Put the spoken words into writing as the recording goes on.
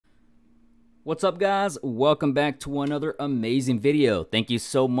What's up, guys? Welcome back to another amazing video. Thank you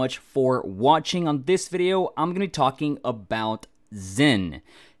so much for watching. On this video, I'm going to be talking about Zen.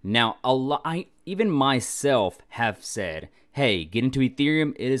 Now, even myself have said, hey, get into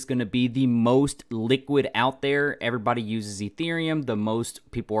Ethereum. It is going to be the most liquid out there. Everybody uses Ethereum. The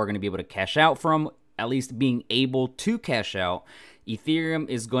most people are going to be able to cash out from, at least being able to cash out. Ethereum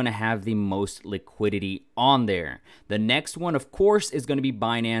is going to have the most liquidity on there. The next one, of course, is going to be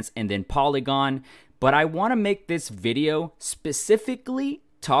Binance and then Polygon. But I want to make this video specifically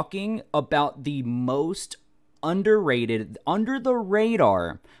talking about the most underrated, under the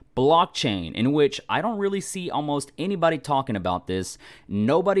radar blockchain, in which I don't really see almost anybody talking about this.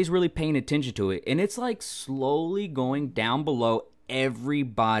 Nobody's really paying attention to it. And it's like slowly going down below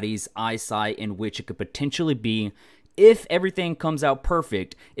everybody's eyesight, in which it could potentially be, if everything comes out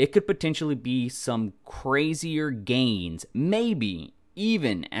perfect, it could potentially be some crazier gains, maybe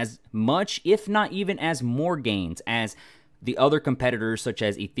even as much, if not even as more gains as the other competitors such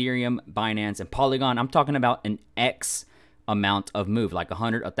as Ethereum, Binance, and Polygon. I'm talking about an X amount of move, like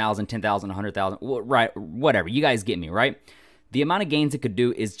 100, 1,000, 10,000, 100,000, right? Whatever. You guys get me, right? The amount of gains it could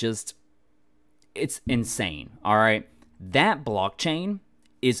do is just, it's insane, all right? That blockchain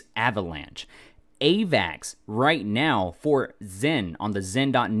is Avalanche. AVAX right now for Zen on the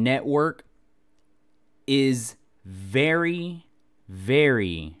Zen.network is very,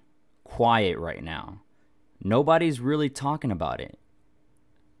 very quiet right now. Nobody's really talking about it.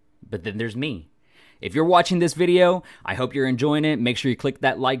 But then there's me. If you're watching this video, I hope you're enjoying it. Make sure you click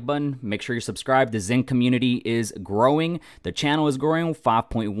that like button. Make sure you're subscribed. The Zen community is growing. The channel is growing,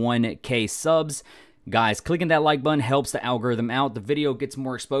 5.1K subs. Guys, clicking that like button helps the algorithm out. The video gets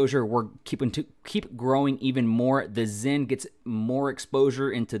more exposure. We're keep growing even more. The Zen gets more exposure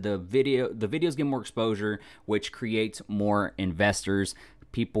into the video. The videos get more exposure, which creates more investors.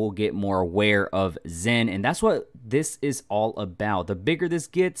 People get more aware of Zen, and that's what this is all about. The bigger this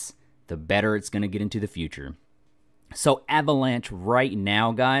gets, the better it's going to get into the future. So Avalanche right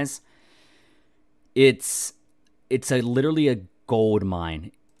now, guys, it's literally a gold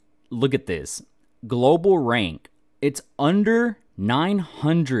mine. Look at this. Global rank, it's under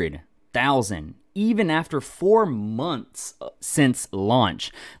 900,000, even after 4 months since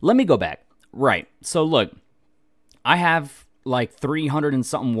launch. Let me go back. Right, so look, I have like 300 and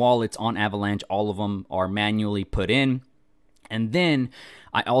something wallets on Avalanche. All of them are manually put in. And then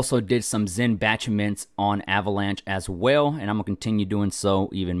I also did some Zen batch mints on Avalanche as well, and I'm going to continue doing so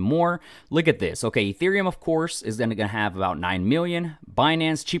even more. Look at this. Okay, Ethereum, of course, is going to have about 9 million.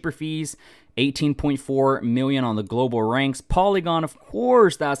 Binance, cheaper fees, 18.4 million on the global ranks. Polygon, of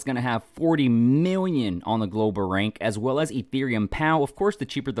course, that's going to have 40 million on the global rank, as well as Ethereum POW. Of course, the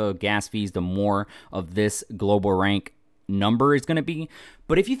cheaper the gas fees, the more of this global rank number is going to be.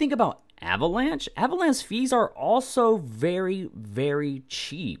 But if you think about Avalanche fees are also very, very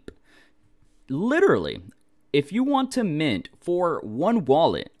cheap. Literally, if you want to mint for one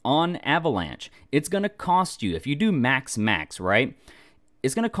wallet on Avalanche, it's going to cost you, if you do max, right?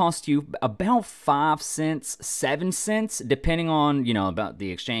 It's going to cost you about 5 cents, 7 cents, depending on, you know, about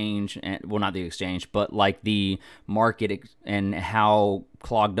the exchange, and, well, not the exchange, but like the market and how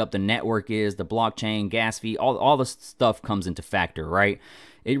clogged up the network is, the blockchain, gas fee, all the stuff comes into factor, right?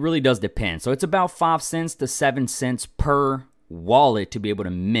 It really does depend. So it's about 5 cents to 7 cents per wallet to be able to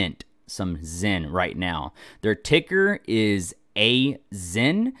mint some Zen right now. Their ticker is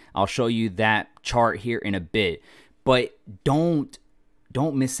AXEN. I'll show you that chart here in a bit, but don't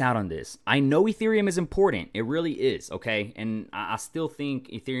miss out on this. I know Ethereum is important. It really is, okay? And I still think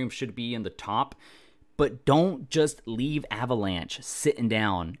Ethereum should be in the top, but don't just leave Avalanche sitting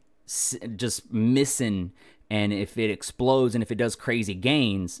down, just missing. And if it explodes and if it does crazy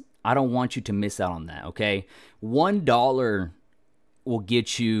gains, I don't want you to miss out on that, okay? $1 will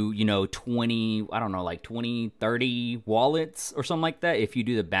get you, you know, 20, I don't know, like 20, 30 wallets or something like that. If you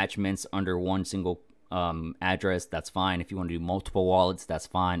do the batch mints under one single address, that's fine. If you want to do multiple wallets, that's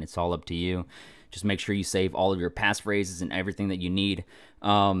fine. It's all up to you. Just make sure you save all of your passphrases and everything that you need.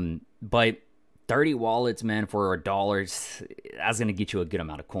 But 30 wallets, man, for $1, that's going to get you a good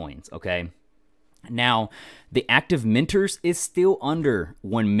amount of coins, okay? Now, the active minters is still under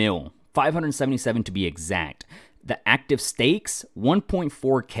 1 mil, 577 to be exact. The active stakes,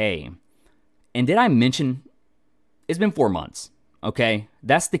 1.4K. And did I mention, it's been 4 months, okay?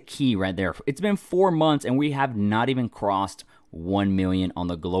 That's the key right there. It's been 4 months and we have not even crossed 1 million on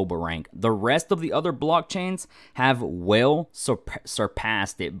the global rank. The rest of the other blockchains have well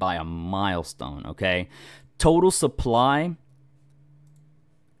surpassed it by a milestone, okay? Total supply,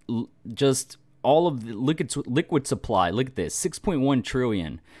 just all of the liquid supply. Look at this: 6.1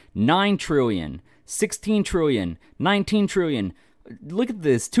 trillion, 9 trillion, 16 trillion, 19 trillion. Look at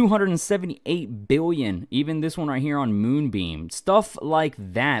this, 278 billion. Even this one right here on Moonbeam, stuff like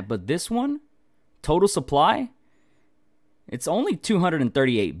that. But this one, total supply, it's only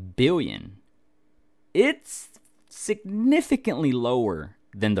 238 billion. It's significantly lower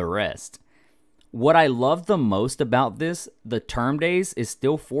than the rest. What I love the most about this, the term days is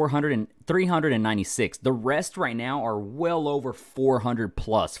still 396. The rest right now are well over 400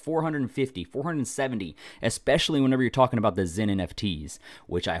 plus, 450, 470, especially whenever you're talking about the Zen NFTs,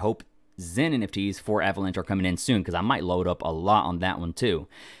 which I hope Zen NFTs for Avalanche are coming in soon, because I might load up a lot on that one too.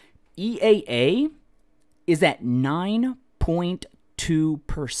 EAA is at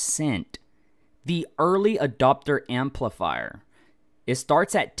 9.2%. The early adopter amplifier. It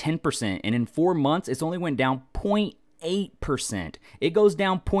starts at 10%, and in 4 months, it's only went down 0.8%. It goes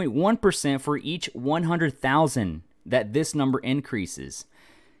down 0.1% for each 100,000 that this number increases.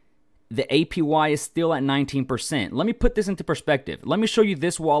 The APY is still at 19%. Let me put this into perspective. Let me show you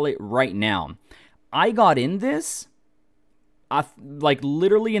this wallet right now. I got in this, like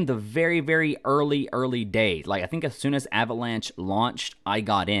literally in the very, very early days. Like I think as soon as Avalanche launched, I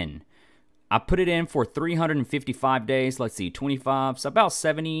got in. I put it in for 355 days. Let's see, 25, so about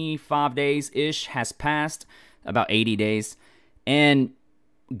 75 days-ish has passed, about 80 days. And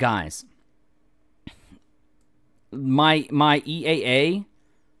guys, my EAA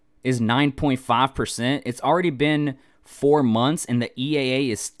is 9.5%. It's already been 4 months, and the EAA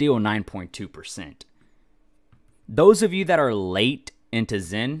is still 9.2%. Those of you that are late into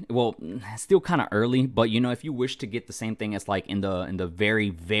Zen, well, still kind of early, but you know, if you wish to get the same thing as like in the very,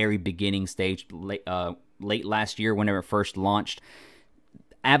 very beginning stage, late last year whenever it first launched,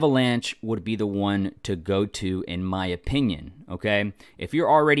 Avalanche would be the one to go to, in my opinion. Okay, if you're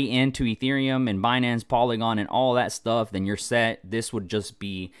already into Ethereum and Binance, Polygon, and all that stuff, then you're set. This would just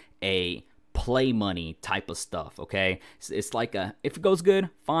be a play money type of stuff. Okay, it's like a, if it goes good,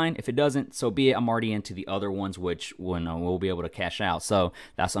 fine. If it doesn't, so be it. I'm already into the other ones, which we'll be able to cash out. So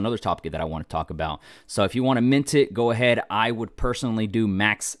that's another topic that I want to talk about. So if you want to mint it, go ahead. I would personally do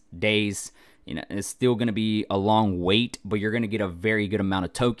max days. You know, it's still going to be a long wait, but you're going to get a very good amount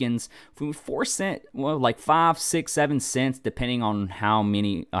of tokens. From 4 cents, well, like 5, 6, 7 cents, depending on how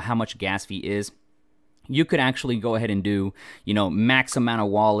much gas fee is. You could actually go ahead and do, you know, max amount of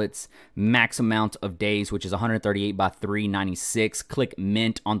wallets, max amount of days, which is 138 by 396. Click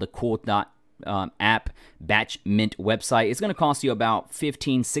mint on the cool.app batch mint website. It's going to cost you about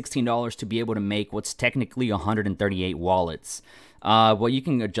 $15, $16 to be able to make what's technically 138 wallets. Well, you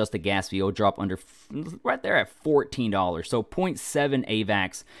can adjust the gas fee. It'll drop under right there at $14. So 0.7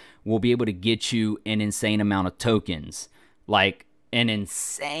 AVAX will be able to get you an insane amount of tokens. Like, an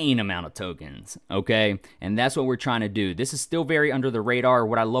insane amount of tokens, okay? And that's what we're trying to do. This is still very under the radar.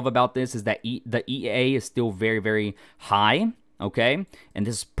 What I love about this is that the EA is still very, very high, okay? And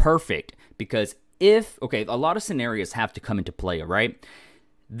this is perfect because if, okay, a lot of scenarios have to come into play, right?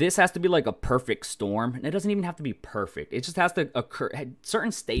 This has to be like a perfect storm. And it doesn't even have to be perfect. It just has to occur.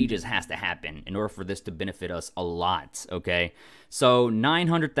 Certain stages has to happen in order for this to benefit us a lot, okay? So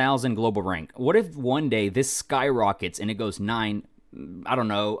 900,000 global rank. What if one day this skyrockets and it goes 1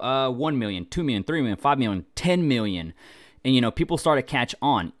 million, 2 million, 3 million, 5 million, 10 million, and you know, people start to catch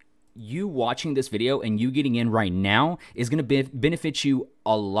on. You watching this video and you getting in right now is going to benefit you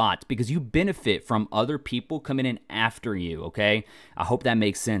a lot because you benefit from other people coming in after you, okay? I hope that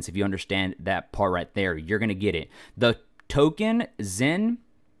makes sense. If you understand that part right there, you're going to get it. The token Zen,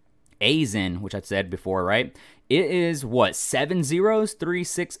 AXEN, which I said before, right? It is what? 7 zeros, 3,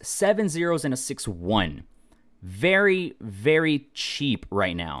 6, 7 zeros, and a 6, 1. Very, very cheap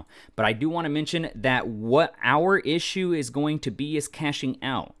right now. But I do want to mention that what our issue is going to be is cashing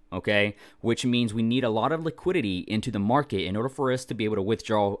out, okay? Which means we need a lot of liquidity into the market in order for us to be able to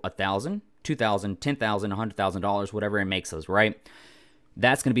withdraw $1,000, $2,000, $10,000, $100,000, whatever it makes us, right?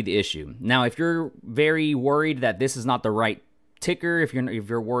 That's going to be the issue. Now, if you're very worried that this is not the right ticker, if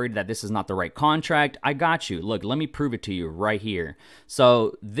you're worried that this is not the right contract, I got you. Look, let me prove it to you right here.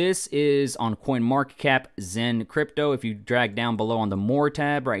 So this is on CoinMarketCap xencrypto. If you drag down below on the More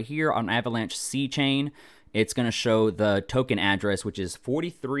tab right here on Avalanche C Chain, it's going to show the token address, which is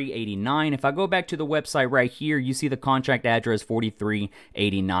 4389. If I go back to the website right here, you see the contract address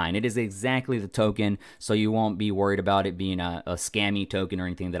 4389. It is exactly the token, so you won't be worried about it being a scammy token or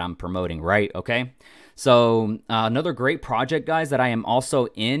anything that I'm promoting, right? Okay. So another great project, guys, that I am also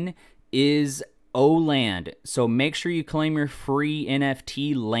in is land. So make sure you claim your free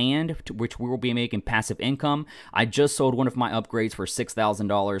NFT land, which we will be making passive income. I just sold one of my upgrades for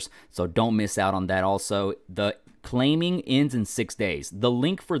 $6,000, so don't miss out on that. Also, the claiming ends in 6 days. The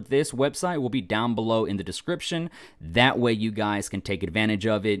link for this website will be down below in the description. That way you guys can take advantage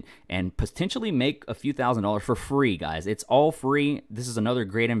of it and potentially make a few $1,000s for free, guys. It's all free. This is another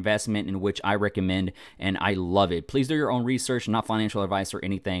great investment in which I recommend, and I love it. Please do your own research, not financial advice or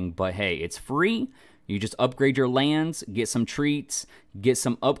anything, but hey, it's free. You just upgrade your lands, get some treats, get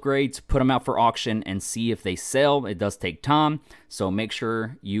some upgrades, put them out for auction, and see if they sell. It does take time, so make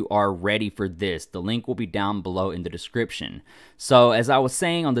sure you are ready for this. The link will be down below in the description. So as I was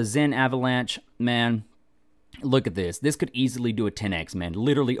saying on the Zen Avalanche, man, look at this. This could easily do a 10x, man,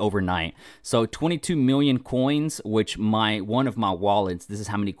 literally overnight. So 22 million coins, which one of my wallets, this is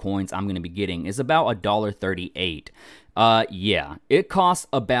how many coins I'm going to be getting, is about $1.38. Yeah, it costs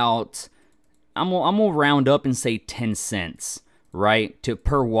about, I'm gonna round up and say 10 cents, right,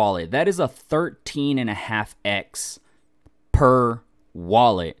 per wallet. That is a 13.5x per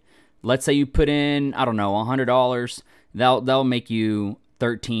wallet. Let's say you put in, I don't know, $100. That'll make you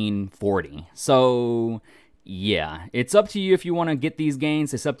 $13.40. So yeah, it's up to you if you want to get these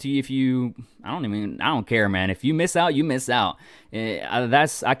gains. It's up to you if you, I don't care, man. If you miss out, you miss out.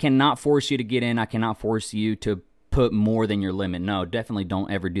 I cannot force you to get in. I cannot force you to put more than your limit. No, definitely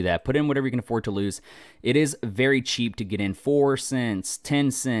don't ever do that. Put in whatever you can afford to lose. It is very cheap to get in. 4 cents,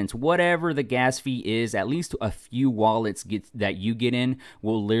 10 cents, whatever the gas fee is, at least a few wallets that you get in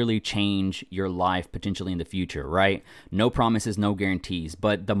will literally change your life potentially in the future, right? No promises, no guarantees.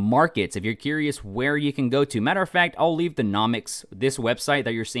 But the markets, if you're curious where you can go to, matter of fact, I'll leave the Nomics, this website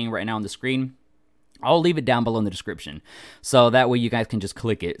that you're seeing right now on the screen, I'll leave it down below in the description, so that way you guys can just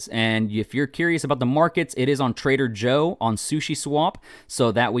click it. And if you're curious about the markets, it is on Trader Joe on Sushi Swap,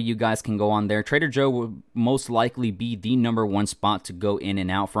 so that way you guys can go on there. Trader Joe will most likely be the #1 spot to go in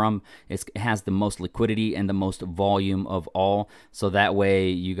and out from. It has the most liquidity and the most volume of all, so that way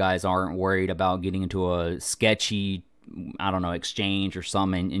you guys aren't worried about getting into a sketchy, I don't know, exchange or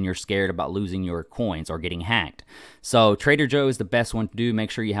something, and you're scared about losing your coins or getting hacked. So Trader Joe is the best one to do. Make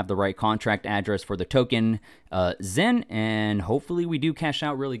sure you have the right contract address for the token Zen, and hopefully we do cash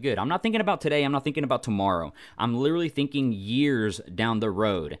out really good. I'm not thinking about today. I'm not thinking about tomorrow. I'm literally thinking years down the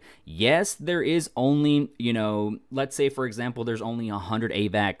road. Yes, there is only, you know, let's say, for example, there's only 100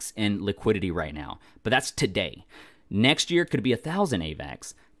 AVAX in liquidity right now, but that's today. Next year could be 1,000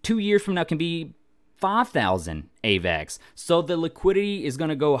 AVAX. 2 years from now can be 5,000 AVAX. So the liquidity is going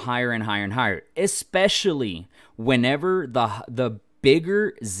to go higher and higher and higher, especially whenever the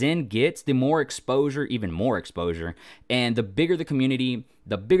bigger Zen gets, the more exposure, even more exposure, and the bigger the community,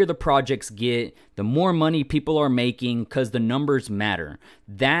 the bigger the projects get, the more money people are making, because the numbers matter.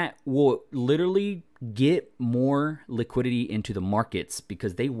 That will literally get more liquidity into the markets,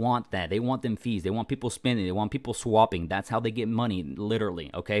 because they want that. They want them fees. They want people spending. They want people swapping. That's how they get money, literally,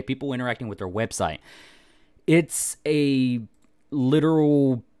 okay? People interacting with their website. It's a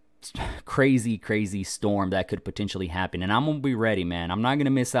literal crazy, crazy storm that could potentially happen, and I'm gonna be ready, man. I'm not gonna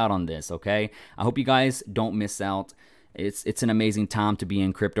miss out on this, okay? I hope you guys don't miss out. It's an amazing time to be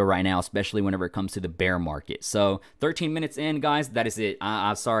in crypto right now, especially whenever it comes to the bear market. So 13 minutes in, guys, that is it.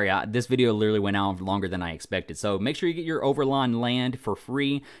 I'm sorry, this video literally went out longer than I expected. So make sure you get your overline land for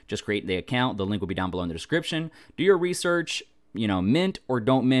free. Just create the account. The link will be down below in the description. Do your research, you know, mint or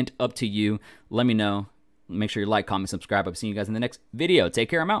don't mint, up to you. Let me know. Make sure you like, comment, subscribe. I'll see you guys in the next video. Take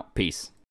care. I'm out. Peace.